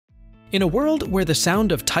In a world where the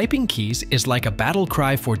sound of typing keys is like a battle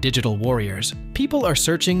cry for digital warriors, people are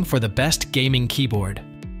searching for the best gaming keyboard.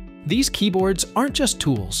 These keyboards aren't just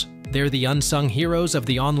tools, they're the unsung heroes of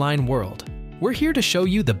the online world. We're here to show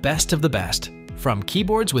you the best of the best, from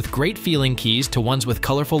keyboards with great feeling keys to ones with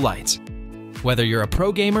colorful lights. Whether you're a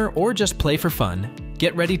pro gamer or just play for fun,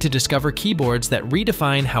 get ready to discover keyboards that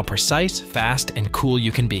redefine how precise, fast, and cool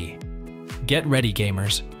you can be. Get ready,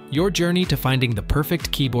 gamers. Your journey to finding the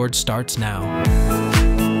perfect keyboard starts now.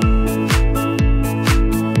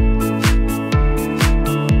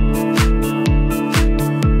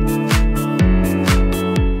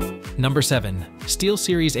 Number 7.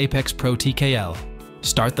 SteelSeries Apex Pro TKL.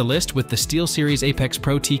 Start the list with the SteelSeries Apex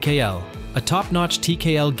Pro TKL, a top-notch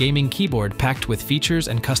TKL gaming keyboard packed with features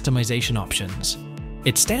and customization options.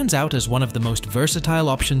 It stands out as one of the most versatile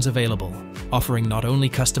options available, offering not only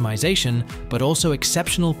customization, but also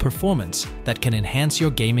exceptional performance that can enhance your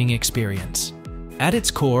gaming experience. At its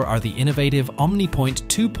core are the innovative OmniPoint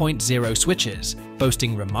 2.0 switches,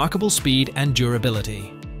 boasting remarkable speed and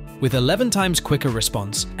durability. With 11 times quicker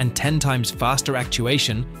response and 10 times faster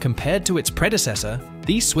actuation compared to its predecessor,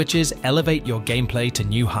 these switches elevate your gameplay to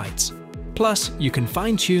new heights. Plus, you can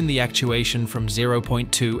fine-tune the actuation from 0.2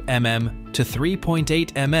 mm to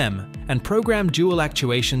 3.8 mm and program dual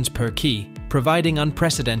actuations per key, providing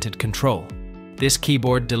unprecedented control. This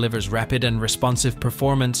keyboard delivers rapid and responsive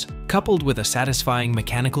performance, coupled with a satisfying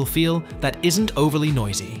mechanical feel that isn't overly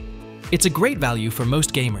noisy. It's a great value for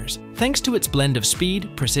most gamers, thanks to its blend of speed,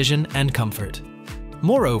 precision, and comfort.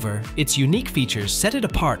 Moreover, its unique features set it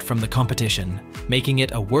apart from the competition, making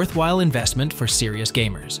it a worthwhile investment for serious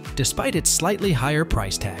gamers, despite its slightly higher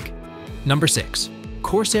price tag. Number 6.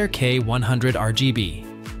 Corsair K100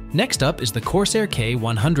 RGB. Next up is the Corsair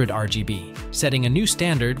K100 RGB, setting a new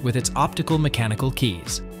standard with its optical mechanical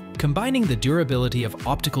keys. Combining the durability of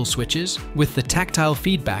optical switches with the tactile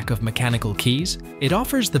feedback of mechanical keys, it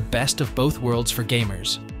offers the best of both worlds for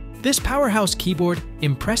gamers. This powerhouse keyboard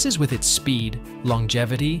impresses with its speed,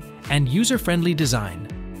 longevity, and user-friendly design.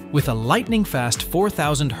 With a lightning-fast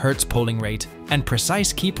 4000 Hz polling rate and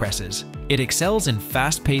precise key presses, it excels in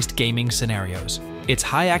fast-paced gaming scenarios. Its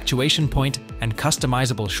high actuation point and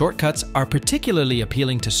customizable shortcuts are particularly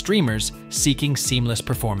appealing to streamers seeking seamless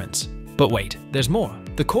performance. But wait, there's more.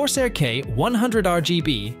 The Corsair K100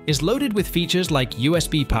 RGB is loaded with features like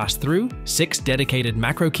USB pass-through, 6 dedicated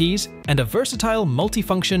macro keys, and a versatile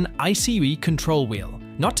multifunction ICE control wheel,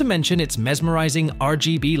 not to mention its mesmerizing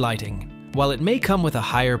RGB lighting. While it may come with a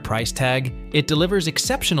higher price tag, it delivers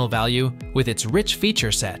exceptional value with its rich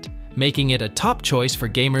feature set, making it a top choice for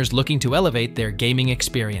gamers looking to elevate their gaming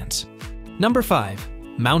experience. Number 5.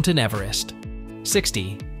 Mountain Everest.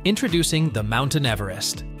 60. Introducing the Mountain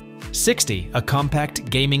Everest. 60, a compact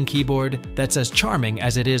gaming keyboard that's as charming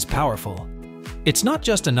as it is powerful. It's not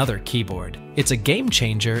just another keyboard, it's a game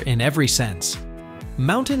changer in every sense.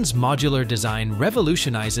 Mountain's modular design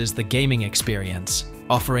revolutionizes the gaming experience,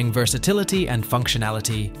 offering versatility and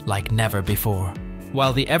functionality like never before.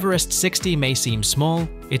 While the Everest 60 may seem small,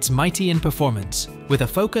 it's mighty in performance, with a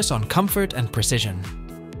focus on comfort and precision.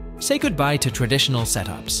 Say goodbye to traditional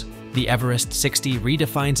setups. The Everest 60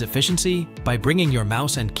 redefines efficiency by bringing your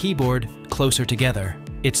mouse and keyboard closer together.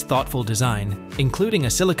 Its thoughtful design, including a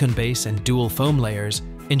silicone base and dual foam layers,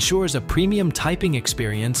 ensures a premium typing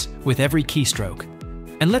experience with every keystroke.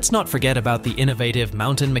 And let's not forget about the innovative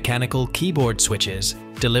Mountain mechanical keyboard switches,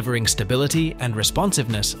 delivering stability and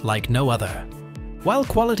responsiveness like no other. While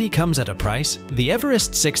quality comes at a price, the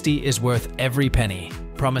Everest 60 is worth every penny,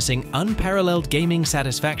 promising unparalleled gaming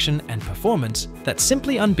satisfaction and performance that's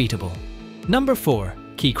simply unbeatable. Number 4.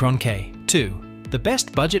 Keychron K2. The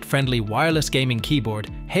best budget-friendly wireless gaming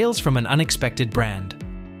keyboard hails from an unexpected brand.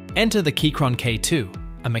 Enter the Keychron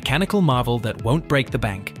K2, a mechanical marvel that won't break the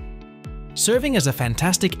bank. Serving as a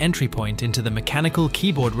fantastic entry point into the mechanical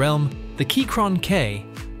keyboard realm, the Keychron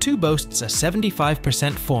K2 boasts a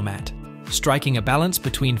 75% format, striking a balance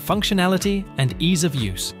between functionality and ease of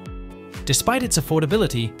use. Despite its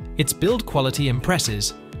affordability, its build quality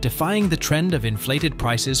impresses, defying the trend of inflated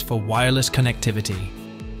prices for wireless connectivity.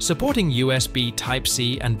 Supporting USB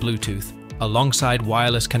Type-C and Bluetooth, alongside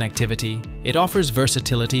wireless connectivity, it offers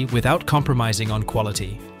versatility without compromising on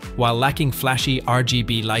quality. While lacking flashy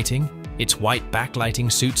RGB lighting, its white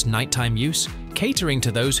backlighting suits nighttime use, catering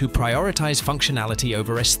to those who prioritize functionality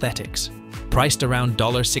over aesthetics. Priced around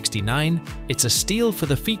 $69, it's a steal for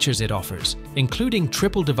the features it offers, including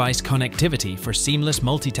triple device connectivity for seamless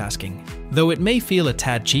multitasking. Though it may feel a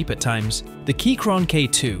tad cheap at times, the Keychron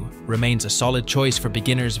K2 remains a solid choice for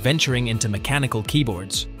beginners venturing into mechanical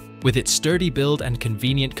keyboards. With its sturdy build and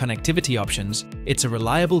convenient connectivity options, it's a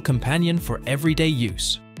reliable companion for everyday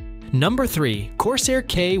use. Number 3. Corsair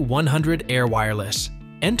K100 Air Wireless.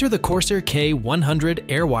 Enter the Corsair K100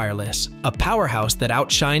 Air Wireless, a powerhouse that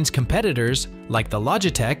outshines competitors like the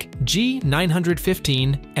Logitech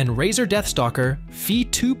G915 and Razer Deathstalker Phi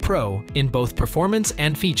 2 Pro in both performance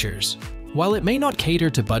and features. While it may not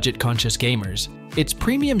cater to budget-conscious gamers, its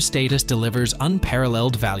premium status delivers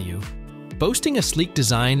unparalleled value. Boasting a sleek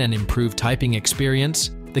design and improved typing experience,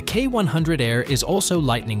 the K100 Air is also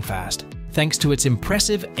lightning fast, thanks to its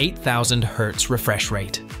impressive 8000 Hz refresh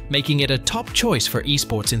rate, making it a top choice for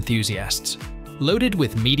esports enthusiasts. Loaded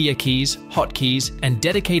with media keys, hotkeys, and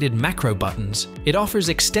dedicated macro buttons, it offers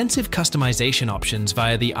extensive customization options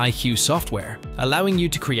via the iHue software, allowing you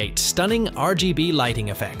to create stunning RGB lighting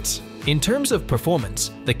effects. In terms of performance,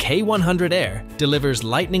 the K100 Air delivers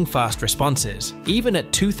lightning-fast responses, even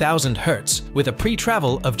at 2000 Hz, with a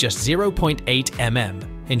pre-travel of just 0.8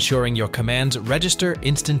 mm, ensuring your commands register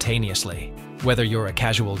instantaneously. Whether you're a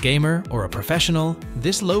casual gamer or a professional,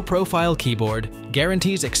 this low-profile keyboard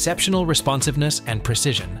guarantees exceptional responsiveness and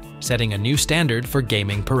precision, setting a new standard for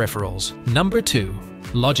gaming peripherals. Number 2.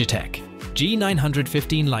 Logitech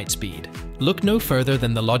G915 Lightspeed. Look no further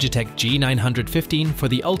than the Logitech G915 for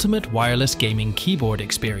the ultimate wireless gaming keyboard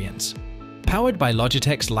experience. Powered by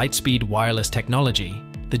Logitech's Lightspeed wireless technology,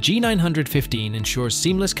 the G915 ensures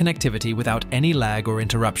seamless connectivity without any lag or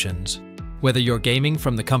interruptions. Whether you're gaming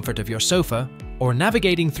from the comfort of your sofa or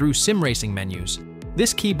navigating through sim racing menus,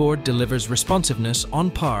 this keyboard delivers responsiveness on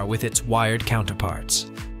par with its wired counterparts.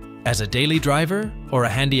 As a daily driver or a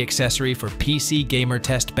handy accessory for PC gamer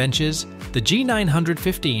test benches, the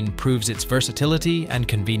G915 proves its versatility and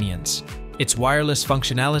convenience. Its wireless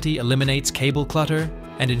functionality eliminates cable clutter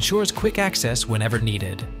and ensures quick access whenever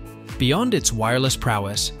needed. Beyond its wireless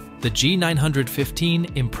prowess, the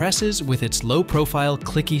G915 impresses with its low-profile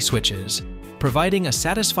clicky switches, providing a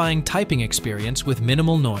satisfying typing experience with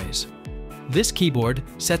minimal noise. This keyboard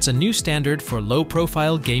sets a new standard for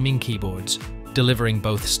low-profile gaming keyboards, delivering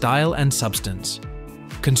both style and substance.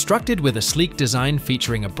 Constructed with a sleek design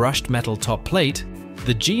featuring a brushed metal top plate,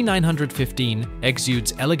 the G915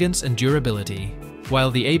 exudes elegance and durability.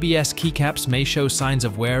 While the ABS keycaps may show signs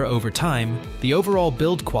of wear over time, the overall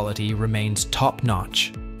build quality remains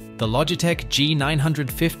top-notch. The Logitech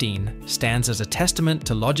G915 stands as a testament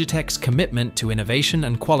to Logitech's commitment to innovation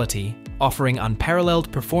and quality, offering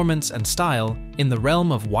unparalleled performance and style in the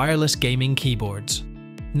realm of wireless gaming keyboards.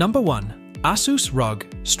 Number 1. Asus ROG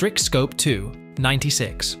Strix Scope 2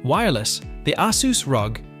 96 Wireless. The Asus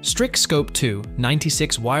ROG Strix Scope 2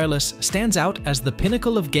 96 Wireless stands out as the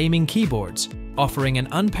pinnacle of gaming keyboards, offering an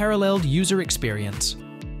unparalleled user experience.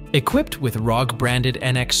 Equipped with ROG-branded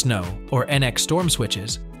NX Snow or NX Storm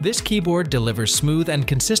switches, this keyboard delivers smooth and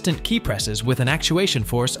consistent key presses with an actuation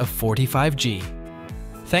force of 45 G.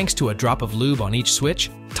 Thanks to a drop of lube on each switch,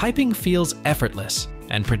 typing feels effortless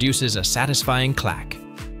and produces a satisfying clack.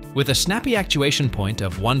 With a snappy actuation point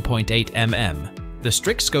of 1.8 mm, the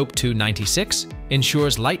Strix Scope 2 96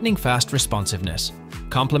 ensures lightning-fast responsiveness,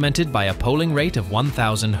 complemented by a polling rate of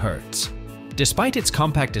 1000 Hz. Despite its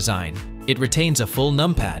compact design, it retains a full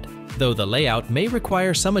numpad, though the layout may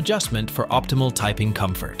require some adjustment for optimal typing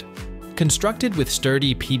comfort. Constructed with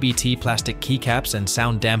sturdy PBT plastic keycaps and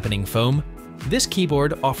sound-dampening foam, this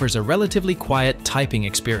keyboard offers a relatively quiet typing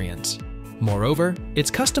experience. Moreover, its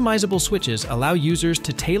customizable switches allow users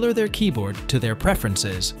to tailor their keyboard to their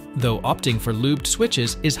preferences, though opting for lubed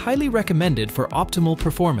switches is highly recommended for optimal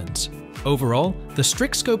performance. Overall, the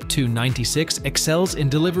Strix Scope 2 96 excels in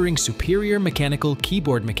delivering superior mechanical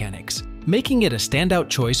keyboard mechanics, making it a standout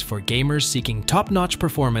choice for gamers seeking top-notch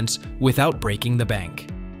performance without breaking the bank.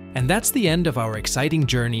 And that's the end of our exciting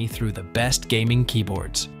journey through the best gaming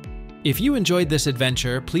keyboards. If you enjoyed this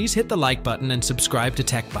adventure, please hit the like button and subscribe to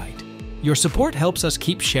TechBite. Your support helps us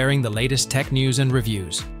keep sharing the latest tech news and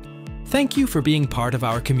reviews. Thank you for being part of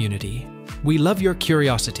our community. We love your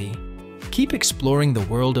curiosity. Keep exploring the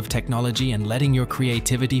world of technology and letting your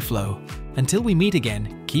creativity flow. Until we meet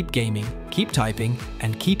again, keep gaming, keep typing,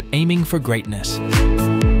 and keep aiming for greatness.